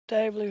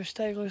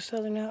Stabler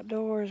Southern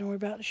Outdoors, and we're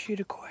about to shoot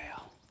a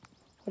quail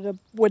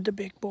with the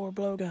big bore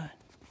blowgun.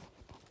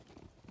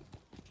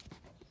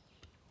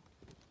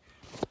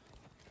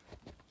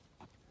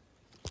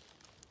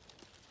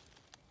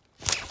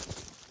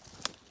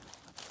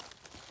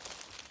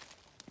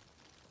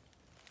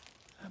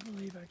 I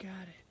believe I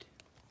got it.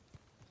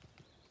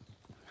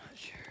 I'm not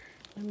sure.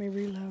 Let me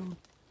reload.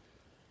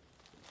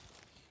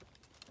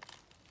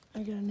 I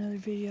got another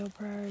video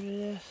prior to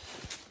this.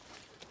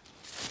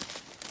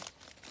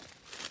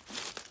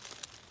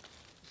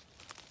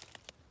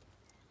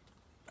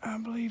 I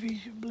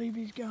believe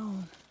he's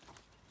gone.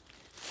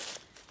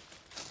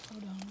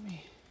 Hold on, let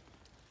me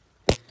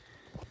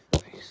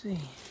see.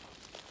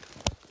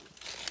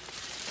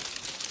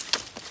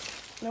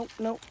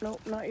 Nope,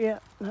 not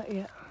yet.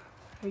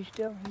 He's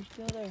still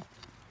there.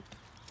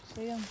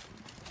 See him?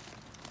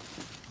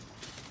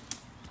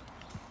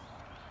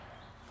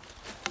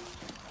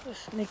 Let's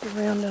sneak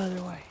around the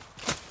other way.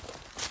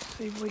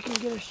 See if we can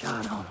get a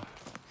shot on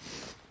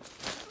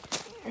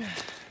him.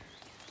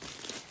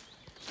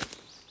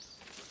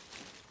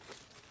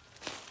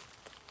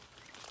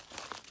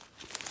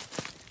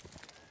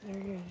 There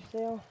he is,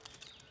 still.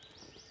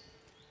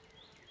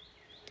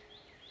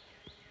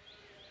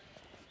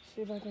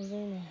 See if I can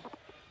zoom in.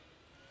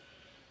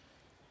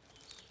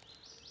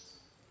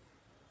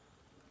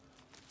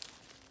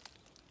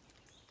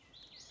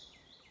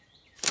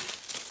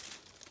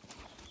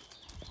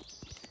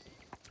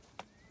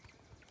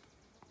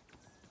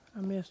 I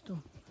missed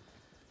him.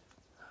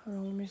 Hold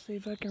on, let me see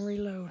if I can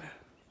reload.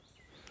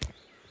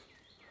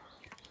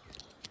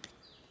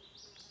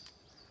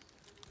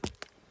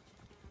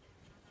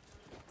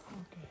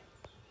 Okay.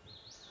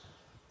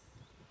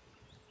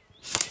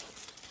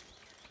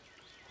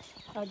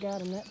 I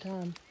got him that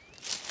time.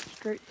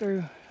 Straight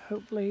through.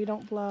 Hopefully he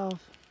don't fly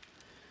off.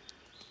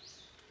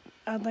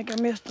 I think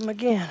I missed him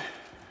again.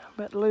 I'm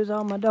about to lose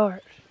all my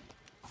darts.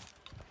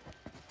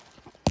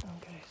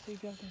 Okay, see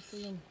if y'all can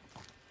see him.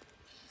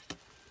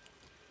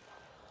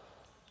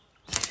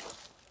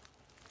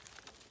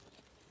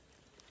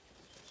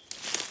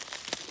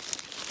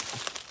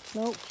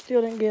 Nope,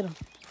 still didn't get him.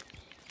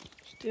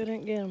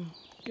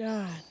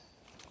 God,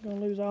 I'm gonna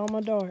lose all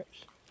my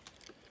darts.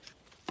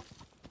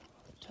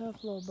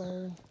 Tough little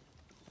bird.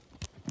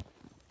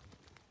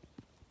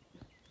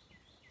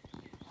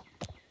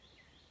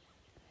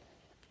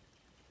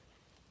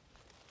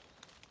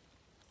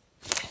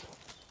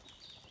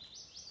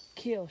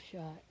 Kill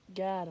shot,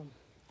 got him.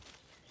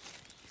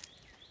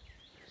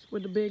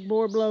 With the big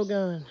bore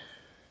blowgun.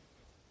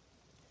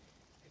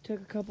 Took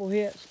a couple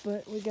hits,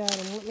 but we got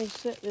him. Let me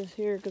set this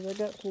here because I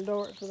got some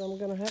darts that I'm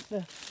gonna have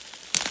to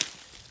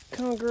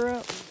conquer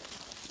up.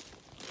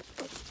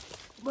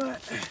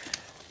 But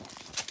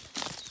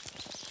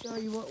show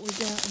you what we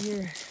got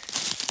here.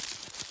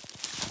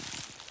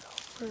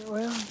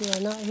 Well, did I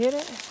not hit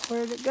it?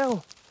 Where did it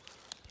go?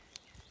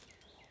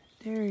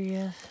 There he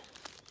is.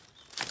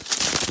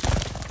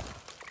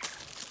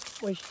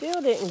 We still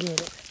didn't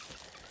get it.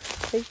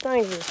 These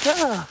things are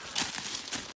tough.